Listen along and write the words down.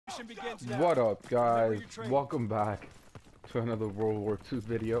What up, guys? Welcome back to another World War II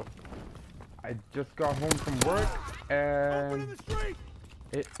video. I just got home from work and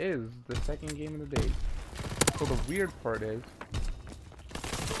it is the second game of the day. So the weird part is,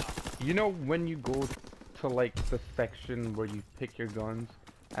 you know when you go to like the section where you pick your guns,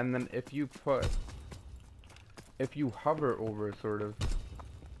 and then if you hover over sort of,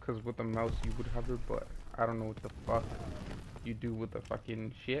 because with the mouse you would hover, but I don't know what the fuck you do with the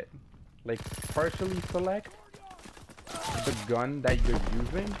fucking shit, like partially select the gun that you're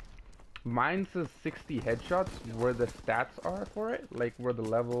using. Mine says 60 headshots where the stats are for it, like where the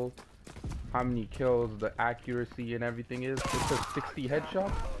level, how many kills, the accuracy and everything is. It says 60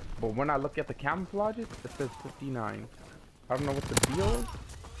 headshots, but when I look at the camouflages, it says 59. I don't know what the deal is,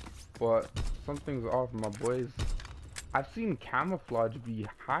 but something's off, my boys. I've seen camouflage be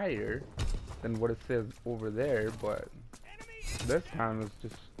higher than what it says over there, but this time it's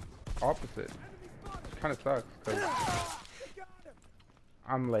just opposite. It kind of sucks, because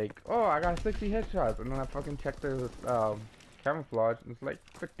I'm like, oh, I got 60 headshots, and then I fucking check the camouflage, and it's like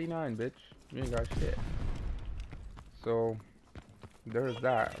 59, bitch. You ain't got shit. So there's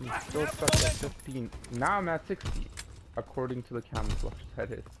that. I'm still stuck at 15. Now I'm at 60, according to the camouflage.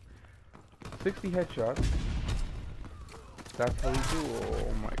 That is 60 headshots. That's how we do.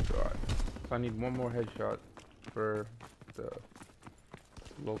 Oh my god. So I need one more headshot for the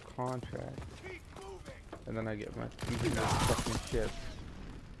little contract, and then I get my 300 fucking shit.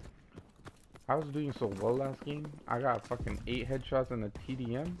 I was doing so well last game. I got fucking 8 headshots and a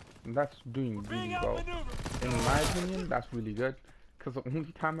TDM, and that's doing really well. In my opinion, that's really good, because the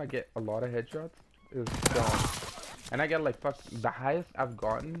only time I get a lot of headshots is dawn, and I get like the highest I've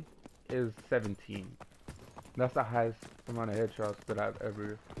gotten is 17. That's the highest amount of headshots that I've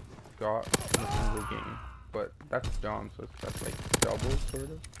ever got in a single game. But that's dawn, so that's like double sort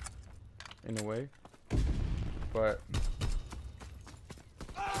of, in a way. But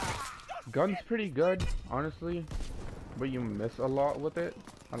gun's pretty good, honestly, but you miss a lot with it,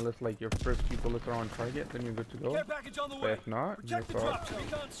 unless like your first few bullets are on target, then you're good to go. But if not, you're fucked.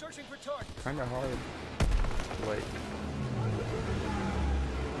 Kinda hard to like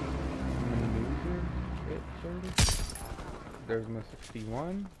maneuver it, sort of. There's my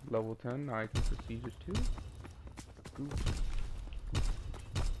 61, level 10, now I can procedures too. Ooh.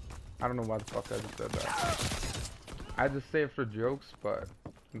 I don't know why the fuck I just said that. I just say it for jokes, but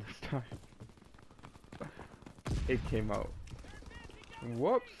this time it came out.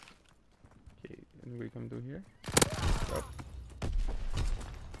 Whoops. Okay, anybody come through here? Yep.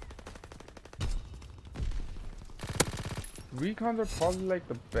 Recons are probably like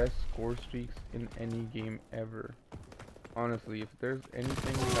the best score streaks in any game ever. Honestly, if there's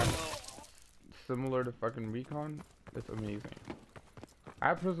anything that's similar to fucking recon, it's amazing.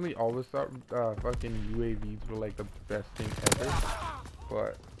 I personally always thought fucking UAVs were like the best thing ever,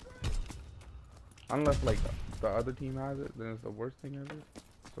 but unless like the other team has it, then it's the worst thing ever,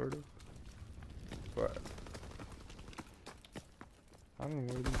 sort of. But I don't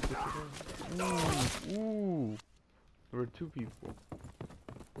know where these kids are. Ooh, there were 2 people.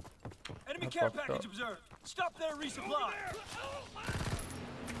 Enemy care package observed. Stop there, resupply.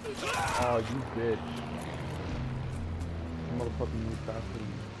 Oh, you bitch. Motherfucking move faster.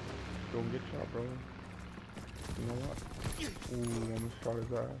 Don't get shot, bro. You know what? Ooh, almost shot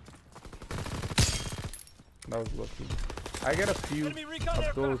his ass. That was lucky. I get a few of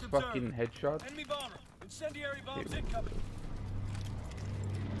those fucking headshots. Enemy bomber. Incendiary bombs incoming.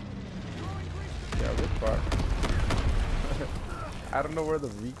 Yeah, we're fucked. I don't know where the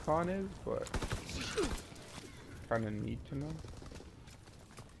recon is, but kind of need to know.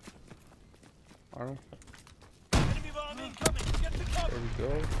 I don't know. Enemy bomb incoming. Get to cover. There we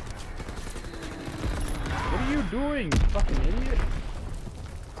go. What are you doing, you fucking idiot?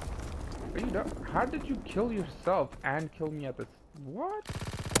 Are you done? How did you kill yourself and kill me at this? What?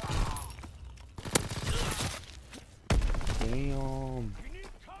 Damn.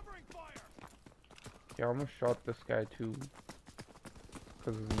 Yeah, I almost shot this guy too,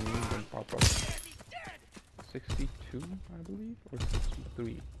 because his name didn't pop up. 62, I believe, or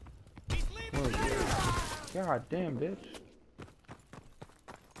 63. Oh, yeah. God damn, bitch.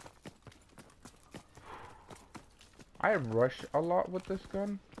 I rush a lot with this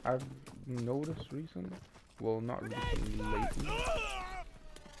gun. I've noticed recently. Well, not recently, lately.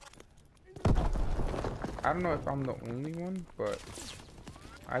 I don't know if I'm the only one, but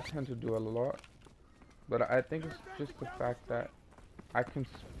I tend to do it a lot. But I think it's just the fact that I can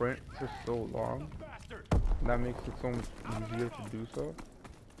sprint for so long. That makes it so much easier to do so.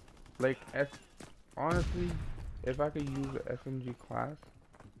 Like, honestly, if I could use the SMG class,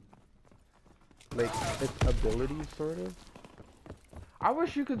 like its abilities, sort of. I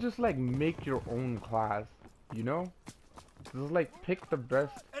wish you could just like make your own class, you know? Just like pick the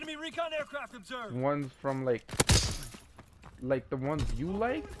best Enemy recon aircraft observed. ones from like the ones you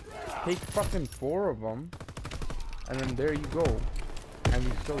like. Take fucking 4 of them, and then there you go. And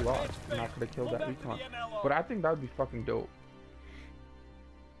we still lost. I'm not gonna kill that recon, but I think that would be fucking dope.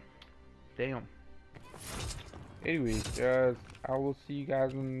 Damn. Anyways, guys, I will see you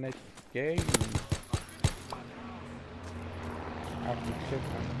guys in the next game. After check,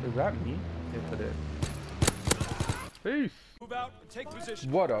 is that me? Yes, it is. Peace. Move out and take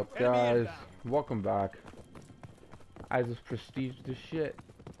position. What up, Enemy guys? inbound. Welcome back. I just prestiged this shit.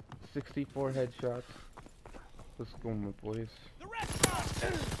 64 headshots. Let's go, my boys. The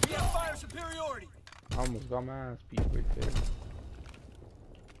restaurant. We have fire superiority. I almost got my ass beat right there.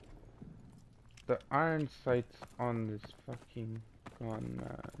 The iron sights on this fucking gun,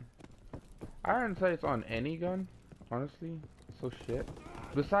 man. Iron sights on any gun, honestly. So shit.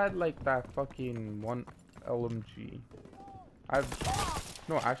 Besides like that fucking one LMG.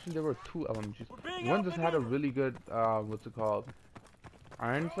 No, actually there were 2 LMGs. One just had a really good what's it called?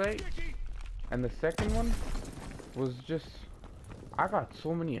 Iron sight. And the second one was just, I got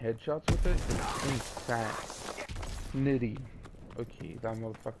so many headshots with it. It's insane. Nitty. Okay, that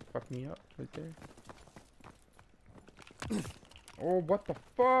motherfucker fucked me up right there. Oh, what the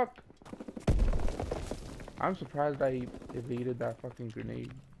fuck? I'm surprised I evaded that fucking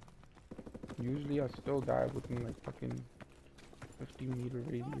grenade. Usually I still die within like fucking 50-meter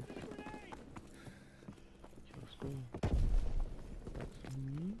radius. Let's go. That's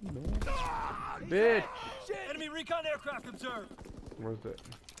me? No. Bitch! Enemy recon aircraft observed. Where's it?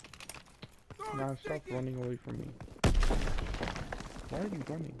 Nah, stop running away from me. Why are you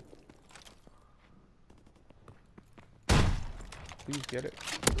running? Please get it.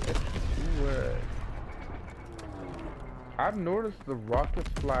 Get to it. I've noticed the rockets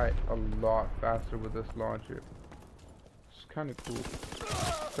fly a lot faster with this launcher. It's kind of cool.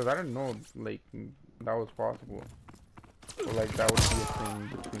 Because I didn't know, like, that was possible. Or, like, that would be a thing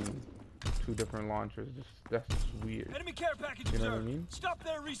between 2 different launchers. That's just weird. Enemy care package You know observed. what I mean? Stop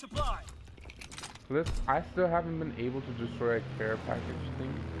their resupply. So this, I still haven't been able to destroy a care package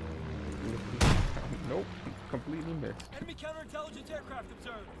thing. Nope, completely missed. Enemy counterintelligence aircraft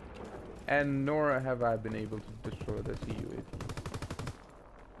observed. And nor have I been able to destroy the CUAV.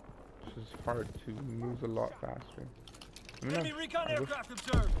 Which is hard to move a lot faster. I mean, Enemy recon aircraft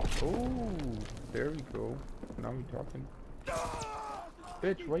observed. oh, there we go. Now we talking.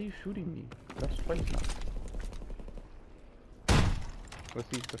 Bitch, why are you shooting me? That's twice now. Let's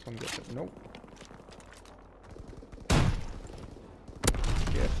see if this one gets it. Nope.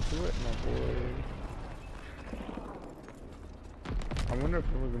 Get to it, my boy. I wonder if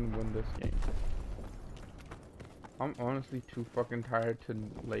we're gonna win this game. I'm honestly too fucking tired to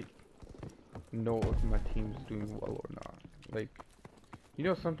like know if my team's doing well or not. Like, you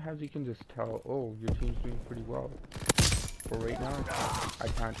know, sometimes you can just tell, oh, your team's doing pretty well. But right now, I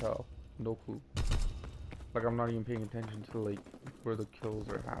can't tell. No clue. Like, I'm not even paying attention to like where the kills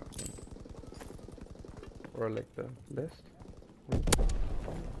are happening. Or like the list.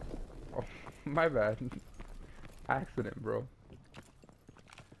 Oh, my bad. Accident, bro.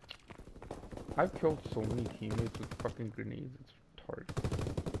 I've killed so many teammates with fucking grenades, it's retarded.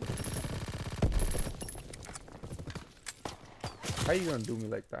 How you gonna do me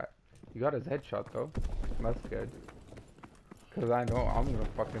like that? You got his headshot though. That's good. Cause I know I'm gonna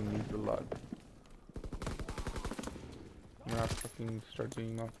fucking need the luck. I'm gonna fucking start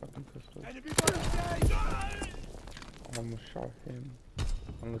doing my fucking pistol. I almost shot him.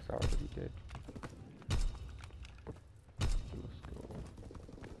 Unless I already did.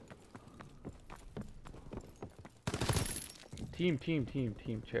 Team,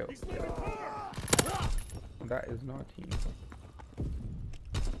 chill. That is not team.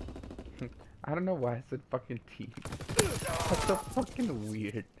 I don't know why I said fucking team. That's so fucking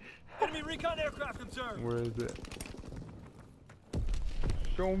weird. Enemy recon aircraft observed. Where is it?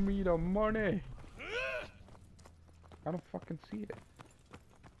 Show me the money. I don't fucking see it.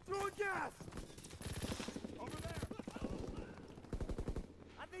 Throw gas. Over there.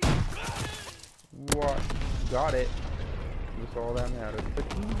 What? Got it. That's all that matters.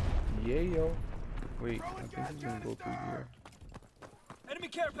 15? Yeah, yo. Wait, I think he's gonna go through here. Enemy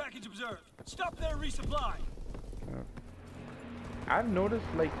care package observed. Stop their resupply. Yeah. I've noticed,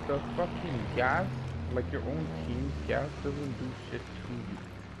 like, the fucking gas, like your own team's gas doesn't do shit to you.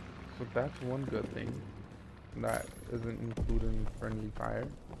 So that's one good thing. That isn't included in friendly fire.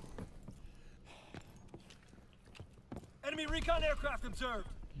 Enemy recon aircraft observed.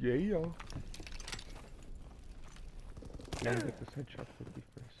 Yeah, yo. Let me get this headshot quickly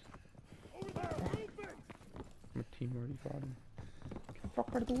first. Fuck. My team already got him. Get the fuck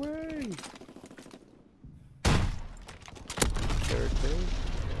out of the way! There it is.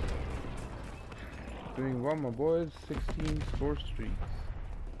 Doing well, my boys. 16 score streaks.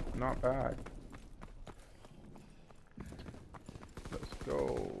 Not bad. Let's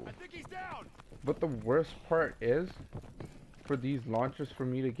go. I think he's down. But the worst part is, for these launchers, for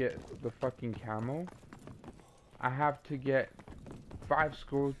me to get the fucking camo, I have to get 5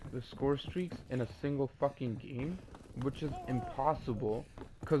 score streaks in a single fucking game, which is impossible,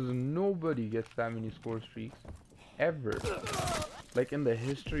 because nobody gets that many score streaks ever. Like in the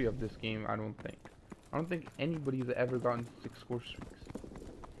history of this game, I don't think anybody's ever gotten 6 score streaks.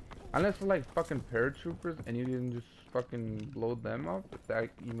 Unless they're like fucking paratroopers and you can just fucking blow them up, if that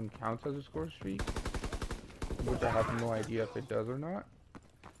even counts as a score streak. Which I have no idea if it does or not.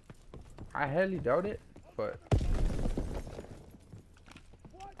 I highly doubt it, but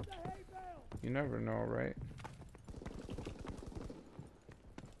you never know, right?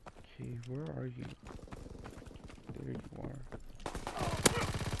 Okay, where are you? There you are.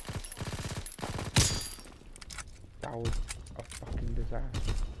 That was a fucking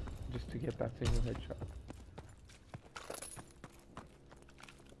disaster. Just to get that single headshot.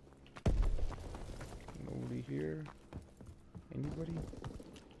 Nobody here. Anybody?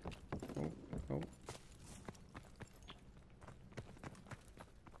 Nope, nope.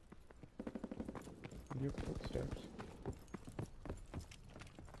 Your footsteps.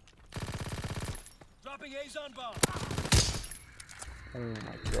 Dropping Azon bomb. Oh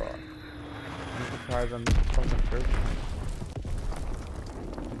my god. I'm surprised I'm not fucking first.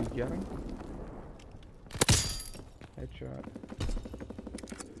 Did we get him? Headshot.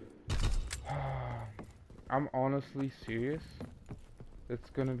 I'm honestly serious. It's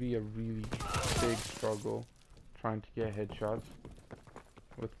gonna be a really big struggle trying to get headshots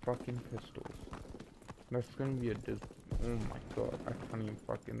with fucking pistols. That's gonna be oh my god, I can't even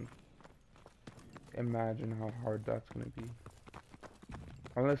fucking imagine how hard that's gonna be.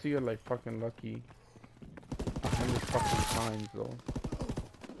 Unless you get like fucking lucky 100 fucking times though.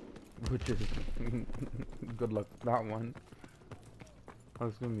 Which is good luck with that one.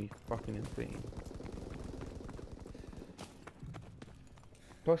 That's gonna be fucking insane.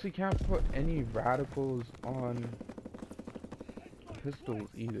 Plus you can't put any radicals on pistols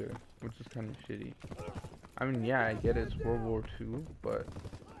either, which is kind of shitty. I mean, yeah, I get it's World War II, but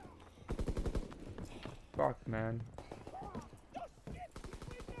fuck, man.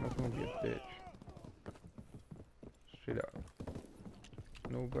 That's gonna be a bitch. Straight up.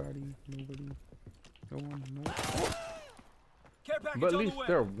 Nobody, no one, no. But at least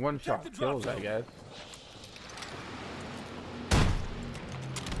they're one-shot kills, I guess.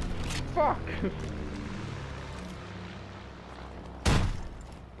 Fuck!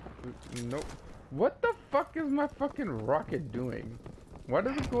 Nope. What the fuck is my fucking rocket doing? Why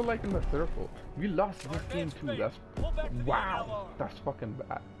does it go like in the circle? We lost this game too. That's wow. That's fucking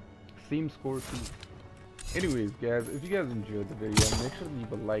bad. Same score too. Anyways, guys, if you guys enjoyed the video, make sure to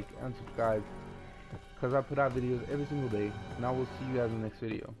leave a like and subscribe, because I put out videos every single day. And I will see you guys in the next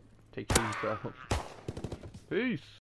video. Take care of yourself. Peace.